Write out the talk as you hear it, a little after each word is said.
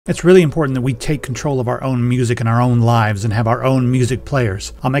It's really important that we take control of our own music in our own lives and have our own music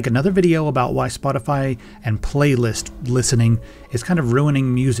players. I'll make another video about why Spotify and playlist listening is kind of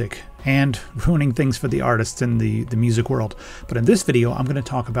ruining music and ruining things for the artists in the music world. But in this video, I'm going to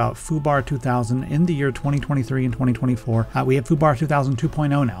talk about Foobar2000 in the year 2023 and 2024. We have Foobar2000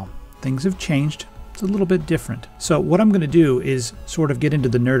 2.0 now. Things have changed. It's a little bit different. So what I'm going to do is sort of get into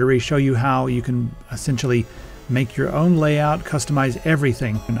the nerdery, show you how you can essentially make your own layout, customize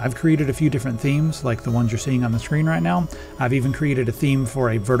everything. And I've created a few different themes like the ones you're seeing on the screen right now. I've even created a theme for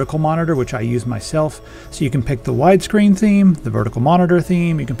a vertical monitor, which I use myself. So you can pick the widescreen theme, the vertical monitor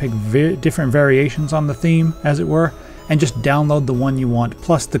theme, you can pick different variations on the theme, as it were, and just download the one you want,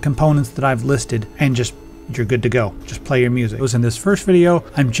 plus the components that I've listed, and just you're good to go. Just play your music. In this first video,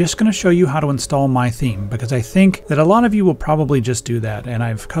 I'm just going to show you how to install my theme, because I think that a lot of you will probably just do that, and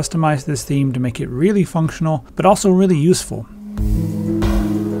I've customized this theme to make it really functional, but also really useful.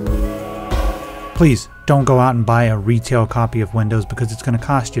 Please don't go out and buy a retail copy of Windows, because it's going to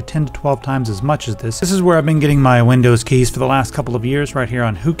cost you 10 to 12 times as much as this. This is where I've been getting my Windows keys for the last couple of years, right here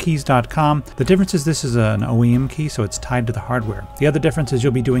on Whokeys.com. The difference is this is an OEM key, so it's tied to the hardware. The other difference is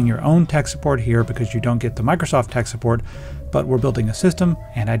you'll be doing your own tech support here, because you don't get the Microsoft tech support, but we're building a system,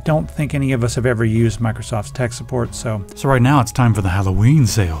 and I don't think any of us have ever used Microsoft's tech support, so right now it's time for the Halloween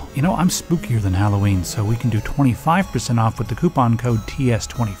sale. You know, I'm spookier than Halloween, so we can do 25% off with the coupon code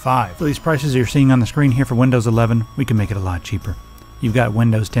TS25. So these prices you're seeing on the screen here for Windows 11, we can make it a lot cheaper. You've got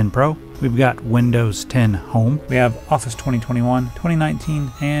Windows 10 Pro, we've got Windows 10 Home, we have Office 2021,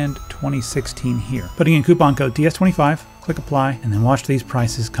 2019, and 2016 here. Putting in coupon code TS25, click apply, and then watch these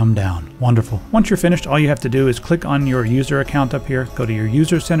prices come down. Wonderful. Once you're finished, all you have to do is click on your user account up here, go to your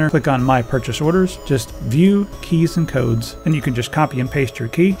user center, click on my purchase orders, just view keys and codes, and you can just copy and paste your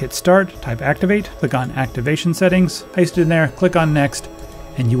key, hit start, type activate, click on activation settings, paste it in there, click on next,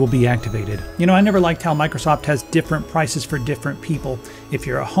 and you will be activated. You know, I never liked how Microsoft has different prices for different people. If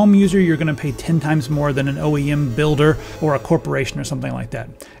you're a home user, you're going to pay 10 times more than an OEM builder or a corporation or something like that.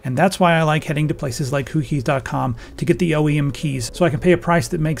 And that's why I like heading to places like Whokeys.com to get the OEM keys, so I can pay a price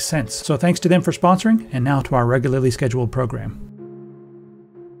that makes sense. So thanks to them for sponsoring, and now to our regularly scheduled program.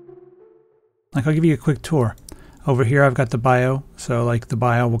 I'll give you a quick tour. Over here I've got the bio, so the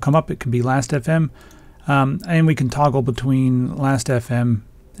bio will come up. It can be Last.fm, and we can toggle between Last.fm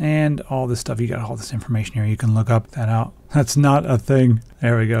and all this stuff. You got all this information here. You can look up that out. That's not a thing.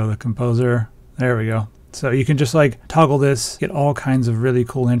 There we go. The composer. There we go. So you can just toggle this, get all kinds of really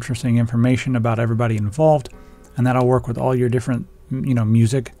cool, interesting information about everybody involved, and that'll work with all your different,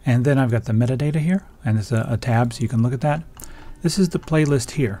 music. And then I've got the metadata here, and there's a tab, so you can look at that. This is the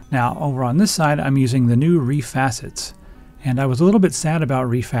playlist here. Now over on this side, I'm using the new refacets, and I was a little bit sad about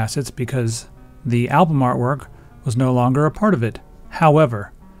refacets because the album artwork was no longer a part of it.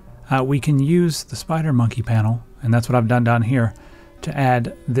 However, we can use the Spider Monkey panel, and that's what I've done down here, to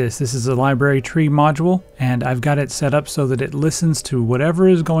add this. This is a library tree module, and I've got it set up so that it listens to whatever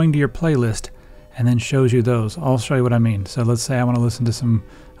is going to your playlist and then shows you those. I'll show you what I mean. So let's say I want to listen to some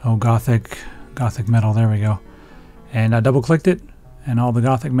gothic metal. There we go. And I double clicked it, and all the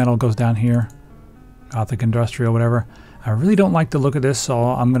gothic metal goes down here. Gothic industrial, whatever. I really don't like the look of this, so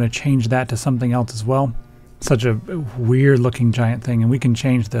I'm going to change that to something else as well. Such a weird looking giant thing, and we can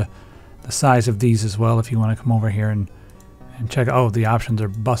change the size of these as well if you want to come over here and check. Oh, the options are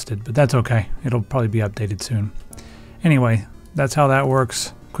busted, but that's okay. It'll probably be updated soon. Anyway, that's how that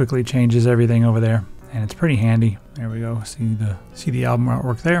works. Quickly changes everything over there, and it's pretty handy. There we go. See the album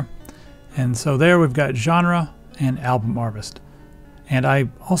artwork there. And so there we've got genre and album artist. And I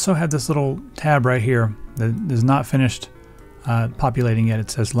also have this little tab right here that is not finished populating yet.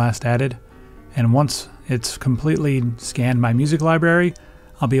 It says last added, and once it's completely scanned my music library,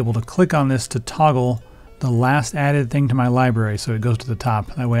 I'll be able to click on this to toggle the last added thing to my library, so it goes to the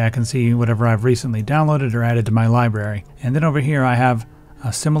top. That way I can see whatever I've recently downloaded or added to my library. And then over here I have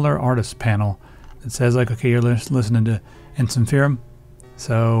a similar artist panel that says okay, you're listening to Insinferum.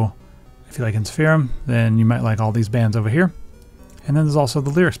 So if you like Insinferum, then you might like all these bands over here. And then there's also the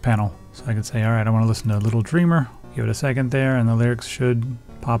lyrics panel. So I can say, all right, I want to listen to Little Dreamer. Give it a second there, and the lyrics should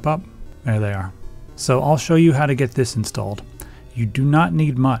pop up. There they are. So I'll show you how to get this installed. You do not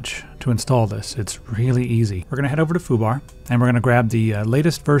need much to install this. It's really easy. We're going to head over to Foobar, and we're going to grab the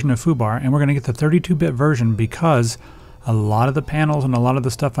latest version of Foobar, and we're going to get the 32-bit version, because a lot of the panels and a lot of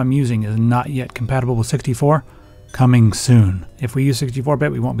the stuff I'm using is not yet compatible with 64. Coming soon. If we use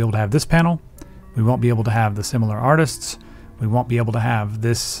 64-bit, we won't be able to have this panel. We won't be able to have the similar artists. We won't be able to have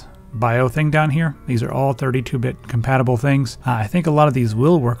this bio thing down here. These are all 32-bit compatible things. I think a lot of these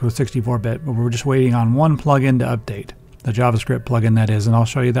will work with 64-bit, but we're just waiting on one plugin to update. the JavaScript plugin that is, and I'll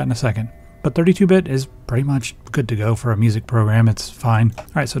show you that in a second. But 32-bit is pretty much good to go for a music program. It's fine. All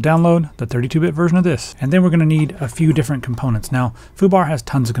right, so download the 32-bit version of this. And then we're going to need a few different components. Now, Foobar has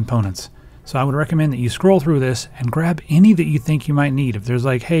tons of components. So I would recommend that you scroll through this and grab any that you think you might need. If there's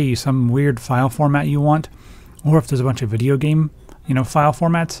like, hey, some weird file format you want, or if there's a bunch of video game, file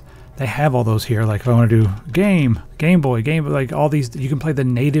formats, they have all those here. Like if I want to do Game Boy, like all these, you can play the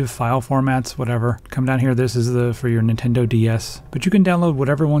native file formats, whatever. Come down here, this is for your Nintendo DS. But you can download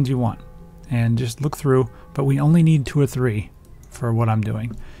whatever ones you want. And just look through, but we only need 2 or 3 for what I'm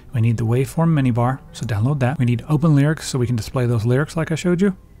doing. We need the waveform minibar, so download that. We need open lyrics, so we can display those lyrics like I showed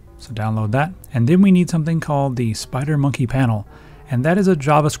you, so download that. And then we need something called the Spider Monkey panel, and that is a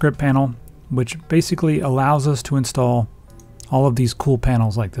JavaScript panel which basically allows us to install all of these cool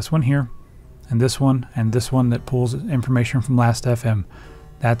panels like this one here, and this one that pulls information from Last.fm.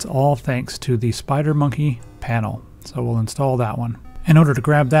 That's all thanks to the Spider Monkey panel, so we'll install that one. In order to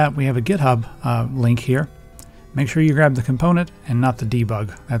grab that, we have a GitHub link here. Make sure you grab the component and not the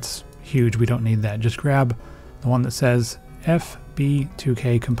debug. That's huge. We don't need that. Just grab the one that says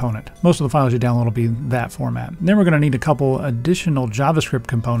FB2K component. Most of the files you download will be that format. Then we're going to need a couple additional JavaScript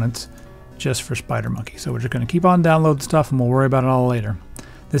components just for Spider Monkey. So we're just going to keep on downloading stuff and we'll worry about it all later.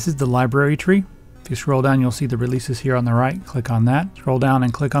 This is the library tree. If you scroll down, you'll see the releases here on the right. Click on that. Scroll down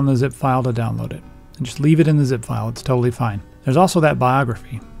and click on the zip file to download it. And just leave it in the zip file. It's totally fine. There's also that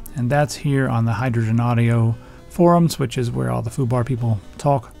biography, and that's here on the Hydrogen Audio forums, which is where all the Foobar people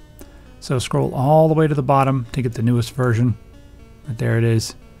talk. So scroll all the way to the bottom to get the newest version. Right there it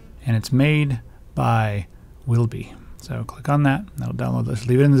is, and it's made by Wilby. So click on that, and that'll download this.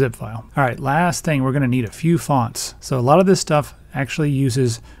 Leave it in the zip file. All right, last thing, we're going to need a few fonts. So a lot of this stuff actually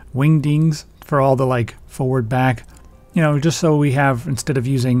uses Wingdings for all the like forward, back, just so we have, instead of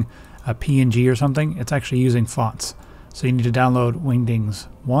using a PNG or something, it's actually using fonts. So you need to download Wingdings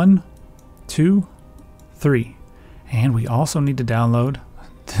 1, 2, 3. And we also need to download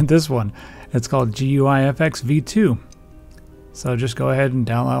this one. It's called GUIFX V2. So just go ahead and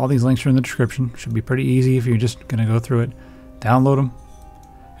download. All these links are in the description. Should be pretty easy if you're just going to go through it. Download them.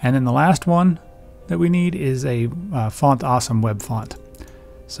 And then the last one that we need is a Font Awesome web font.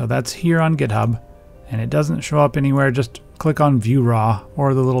 So that's here on GitHub. And it doesn't show up anywhere. Just click on View Raw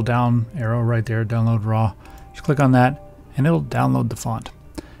or the little down arrow right there, Download Raw. Just click on that and it'll download the font.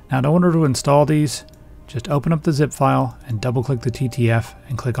 Now in order to install these, just open up the zip file and double click the TTF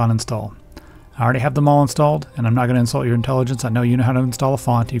and click on install. I already have them all installed and I'm not going to insult your intelligence. I know you know how to install a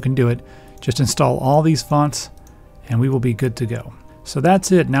font. You can do it. Just install all these fonts and we will be good to go. So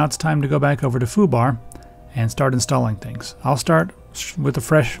that's it. Now it's time to go back over to Foobar and start installing things. I'll start with a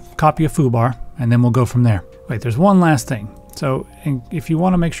fresh copy of Foobar and then we'll go from there. Wait, there's one last thing. So if you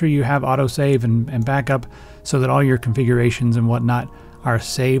want to make sure you have autosave and backup so that all your configurations and whatnot are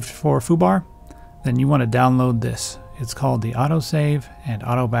saved for Foobar, then you want to download this. It's called the autosave and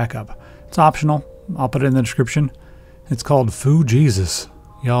auto backup. It's optional. I'll put it in the description. It's called Foo Jesus.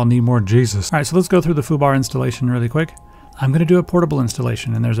 Y'all need more Jesus. All right, so let's go through the Foobar installation really quick. I'm going to do a portable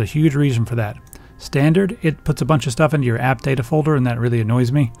installation, and there's a huge reason for that. Standard, it puts a bunch of stuff into your app data folder, and that really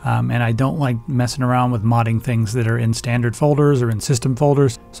annoys me. And I don't like messing around with modding things that are in standard folders or in system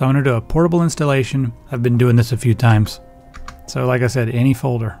folders. So I'm going to do a portable installation. I've been doing this a few times. So like I said, any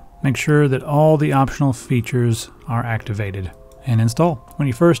folder. Make sure that all the optional features are activated and install. When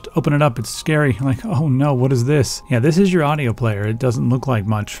you first open it up, it's scary. Like, oh no, what is this? Yeah, this is your audio player. It doesn't look like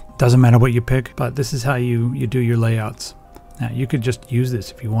much. Doesn't matter what you pick, but this is how you do your layouts. Now, you could just use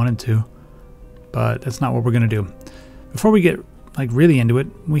this if you wanted to, but that's not what we're going to do. Before we get like really into it,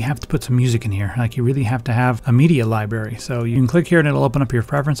 we have to put some music in here. Like, you really have to have a media library. So you can click here and it'll open up your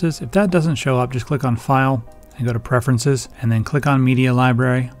preferences. If that doesn't show up, just click on File and go to Preferences and then click on Media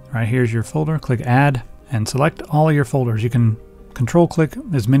Library. Right here's your folder. Click Add and select all of your folders. You can control click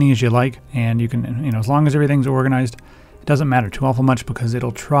as many as you like, and you can, as long as everything's organized, it doesn't matter too awful much because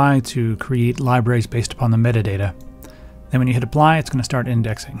it'll try to create libraries based upon the metadata. Then when you hit apply, it's going to start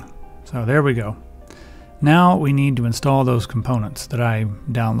indexing. So there we go. Now we need to install those components that I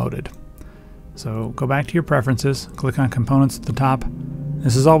downloaded. So go back to your preferences, click on components at the top.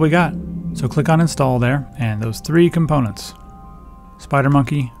 This is all we got. So click on install there, and those 3 components, Spider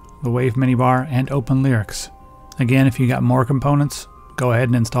Monkey, the Wave Minibar, and Open Lyrics. Again, if you got more components, go ahead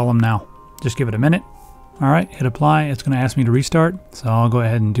and install them now. Just give it a minute. Alright, hit apply. It's going to ask me to restart, so I'll go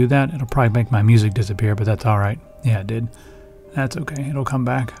ahead and do that. It'll probably make my music disappear, but that's alright. Yeah, it did. That's okay. It'll come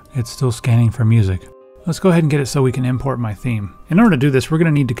back. It's still scanning for music. Let's go ahead and get it so we can import my theme. In order to do this, we're going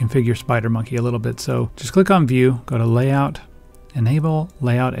to need to configure Spider Monkey a little bit, so just click on View, go to Layout, Enable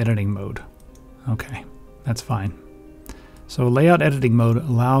Layout Editing Mode. Okay, that's fine. So layout editing mode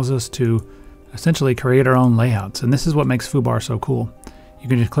allows us to essentially create our own layouts, and this is what makes Foobar so cool. You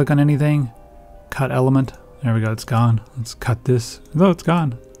can just click on anything, cut element, there we go, it's gone. Let's cut this. No, it's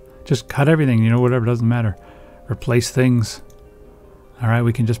gone. Just cut everything, you know, whatever, doesn't matter. Replace things. All right,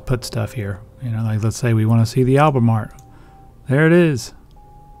 we can just put stuff here. You know, like let's say we want to see the album art. There it is.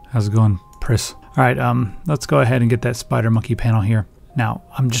 How's it going, Pris? All right, let's go ahead and get that Spider Monkey panel here. Now,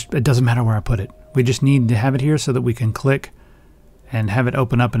 it doesn't matter where I put it. We just need to have it here so that we can click and have it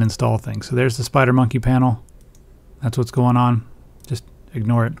open up and install things. So there's the Spider Monkey panel. That's what's going on. Just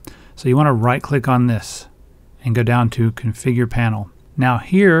ignore it. So you want to right click on this and go down to Configure Panel. Now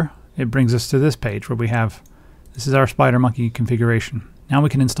here, it brings us to this page where we have, this is our Spider Monkey configuration. Now we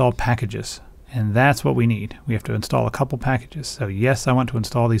can install packages, and that's what we need. We have to install a couple packages. So yes, I want to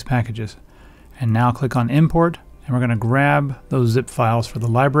install these packages. And now click on Import, and we're going to grab those zip files for the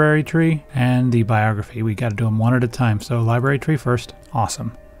library tree and the biography. We got to do them one at a time. So library tree first.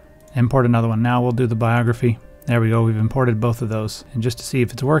 Awesome. Import another one. Now we'll do the biography. There we go. We've imported both of those. And just to see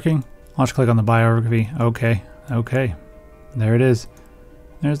if it's working, I'll just click on the biography. Okay. Okay. There it is.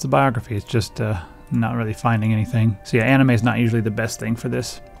 There's the biography. It's just not really finding anything. So yeah, anime is not usually the best thing for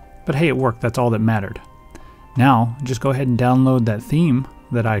this. But hey, it worked. That's all that mattered. Now, just go ahead and download that theme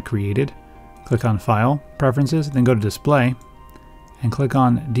that I created. Click on File, Preferences, then go to Display, and click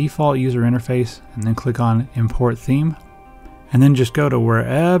on Default User Interface, and then click on Import Theme, and then just go to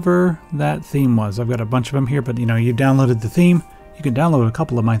wherever that theme was. I've got a bunch of them here, but you know, you downloaded the theme. You can download a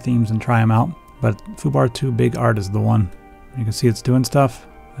couple of my themes and try them out, but Foobar 2 Big Art is the one. You can see it's doing stuff.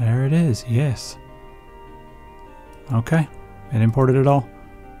 There it is, yes. Okay, it imported it all.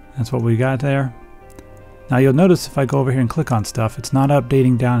 That's what we got there. Now you'll notice if I go over here and click on stuff, it's not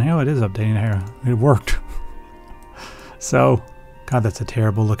updating down here. Oh, it is updating here. It worked. So, God, that's a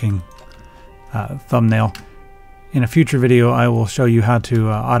terrible looking thumbnail. In a future video, I will show you how to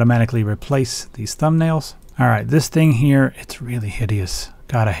automatically replace these thumbnails. All right, this thing here, it's really hideous.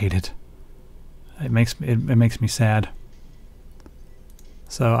 God, I hate it. It makes me sad.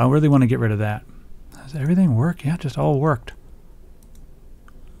 So I really want to get rid of that. Does everything work? Yeah, it just all worked.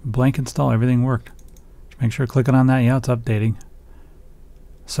 Blank install, everything worked. Make sure clicking on that, yeah, it's updating.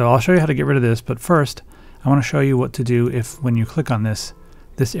 So I'll show you how to get rid of this, but first I want to show you what to do if when you click on this,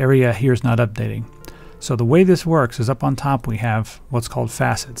 this area here is not updating. So the way this works is up on top we have what's called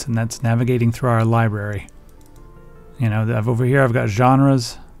facets, and that's navigating through our library. You know, over here I've got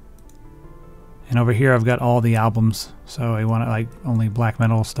genres, and over here I've got all the albums. So I want like only black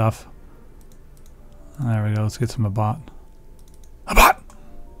metal stuff. There we go, let's get some Abot. Abot!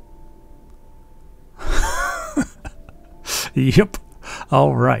 Yep.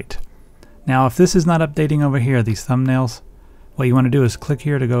 All right. Now, if this is not updating over here, these thumbnails, what you want to do is click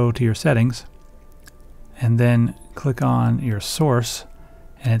here to go to your settings, and then click on your source,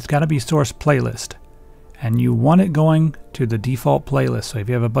 and it's got to be source playlist. And you want it going to the default playlist. So if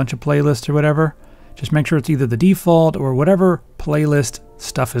you have a bunch of playlists or whatever, just make sure it's either the default or whatever playlist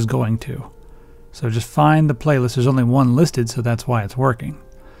stuff is going to. So just find the playlist. There's only one listed, so that's why it's working.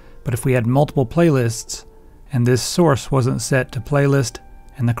 But if we had multiple playlists, and this source wasn't set to playlist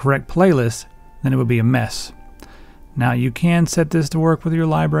and the correct playlist, then it would be a mess. Now you can set this to work with your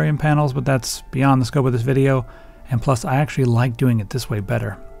library and panels, but that's beyond the scope of this video, and plus I actually like doing it this way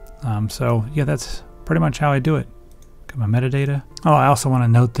better. So yeah, that's pretty much how I do it. Got my metadata. Oh, I also want to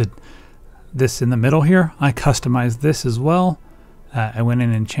note that this in the middle here, I customized this as well. I went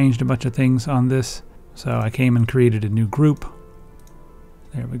in and changed a bunch of things on this. So I came and created a new group.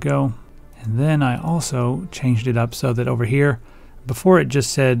 There we go. And then I also changed it up so that over here, before it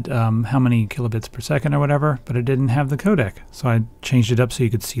just said how many kilobits per second or whatever, but it didn't have the codec. So I changed it up so you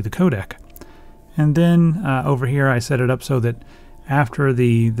could see the codec. And then over here I set it up so that after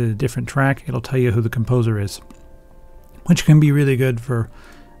the different track, it'll tell you who the composer is. Which can be really good for,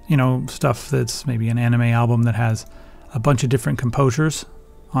 you know, stuff that's maybe an anime album that has a bunch of different composers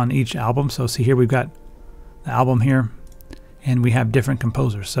on each album. So see here we've got the album here. And we have different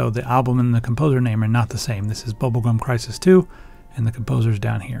composers, so the album and the composer name are not the same. This is Bubblegum Crisis 2, and the composer's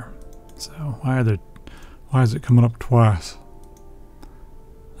down here. So why is it coming up twice?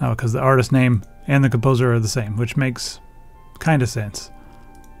 Oh, because the artist name and the composer are the same, which makes kind of sense.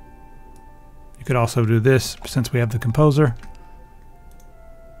 You could also do this since we have the composer.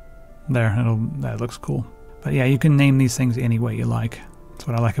 There, that looks cool. But yeah, you can name these things any way you like. That's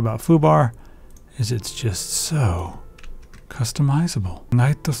what I like about Foobar, is it's just so customizable.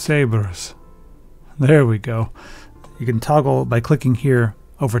 Night of Sabers. There we go. You can toggle by clicking here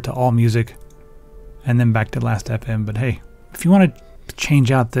over to all music and then back to Last FM. But hey, if you want to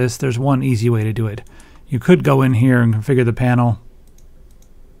change out this, there's one easy way to do it. You could go in here and configure the panel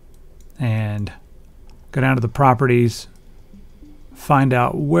and go down to the properties, find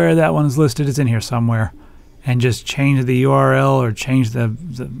out where that one's listed. It's in here somewhere, and just change the URL or change the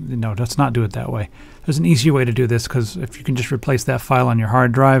no, let's not do it that way. There's an easier way to do this, because if you can just replace that file on your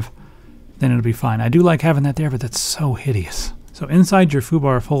hard drive, then it'll be fine. I do like having that there, but that's so hideous. So inside your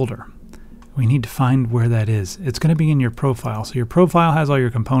Foobar folder, we need to find where that is. It's going to be in your profile. So your profile has all your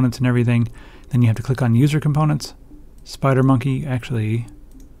components and everything. Then you have to click on User Components, Spider Monkey, actually,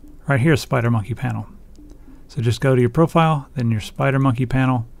 right here, Spider Monkey panel. So just go to your profile, then your Spider Monkey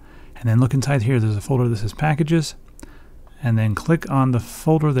panel, and then look inside here. There's a folder that says Packages, and then click on the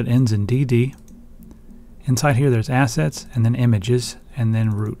folder that ends in DD. Inside here there's Assets, and then Images, and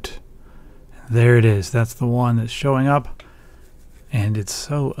then Root. There it is. That's the one that's showing up, and it's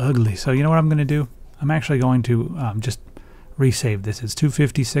so ugly. So you know what I'm going to do? I'm actually going to just resave this. It's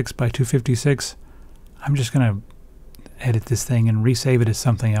 256 by 256. I'm just going to edit this thing and resave it as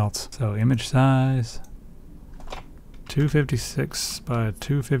something else. So image size 256 by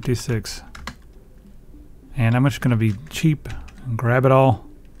 256, and I'm just going to be cheap and grab it all,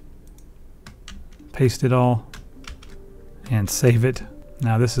 paste it all, and save it.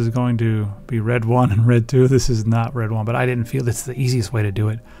 Now this is going to be red 1 and red 2. This is not red 1, but I didn't feel it's the easiest way to do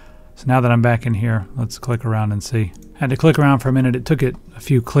it. So now that I'm back in here, let's click around and see. I had to click around for a minute. It took it a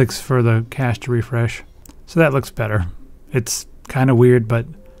few clicks for the cache to refresh. So that looks better. It's kind of weird, but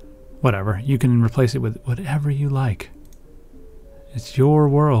whatever. You can replace it with whatever you like. It's your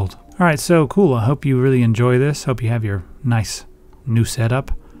world. Alright, so cool. I hope you really enjoy this. Hope you have your nice new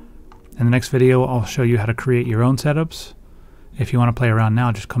setup. In the next video, I'll show you how to create your own setups. If you want to play around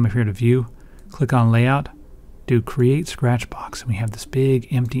now, just come up here to View, click on Layout, do Create Scratchbox, and we have this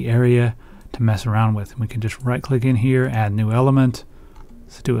big empty area to mess around with. And we can just right-click in here, add new element.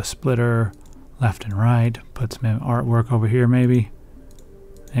 Let's do a splitter, left and right. Put some artwork over here, maybe.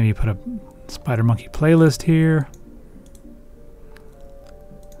 Maybe put a Spider Monkey playlist here.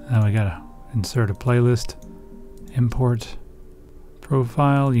 Now we gotta insert a playlist, import,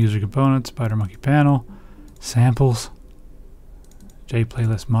 profile, user component, Spider Monkey panel, samples,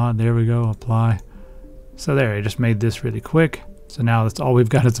 JPlaylist mod, there we go, apply. So there, I just made this really quick. So now that's all we've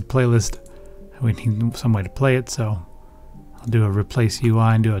got is a playlist. We need some way to play it, so I'll do a replace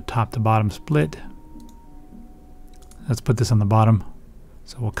UI and do a top to bottom split. Let's put this on the bottom.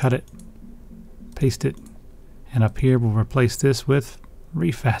 So we'll cut it, paste it, and up here we'll replace this with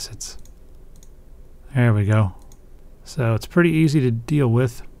refacets. There we go. So it's pretty easy to deal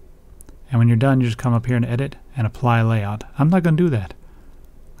with. And when you're done, you just come up here and edit and apply layout. I'm not going to do that,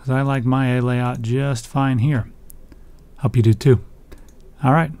 because I like my layout just fine here. Hope you do too.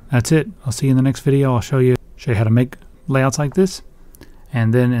 Alright, that's it. I'll see you in the next video. I'll show you how to make layouts like this.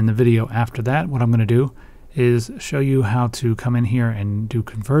 And then in the video after that, what I'm going to do is show you how to come in here and do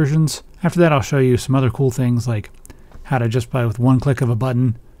conversions. After that, I'll show you some other cool things, like how to just by with one click of a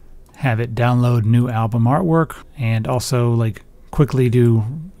button have it download new album artwork, and also like quickly do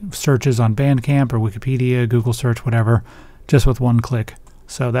searches on Bandcamp or Wikipedia, Google search, whatever, just with one click.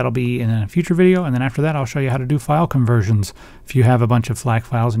 So that'll be in a future video, and then after that I'll show you how to do file conversions. If you have a bunch of FLAC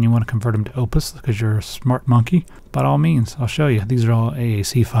files and you want to convert them to Opus because you're a smart monkey, by all means, I'll show you. These are all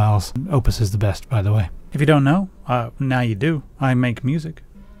AAC files. Opus is the best, by the way. If you don't know, now you do. I make music.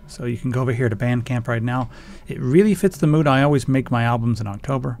 So you can go over here to Bandcamp right now. It really fits the mood. I always make my albums in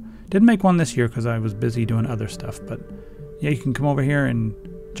October. Didn't make one this year because I was busy doing other stuff, but yeah, you can come over here and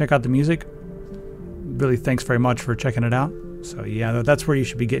check out the music. Really, thanks very much for checking it out. So yeah, that's where you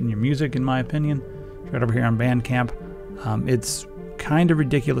should be getting your music, in my opinion. Right over here on Bandcamp. It's kind of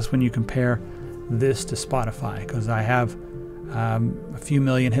ridiculous when you compare this to Spotify, because I have a few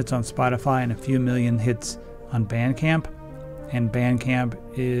million hits on Spotify and a few million hits on Bandcamp. And Bandcamp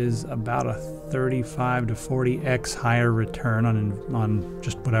is about a 35 to 40x higher return on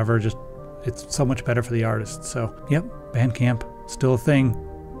just whatever. Just it's so much better for the artist. So yep, Bandcamp still a thing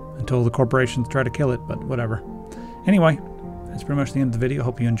until the corporations try to kill it, but whatever. Anyway, that's pretty much the end of the video.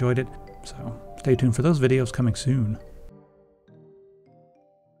 Hope you enjoyed it. So stay tuned for those videos coming soon.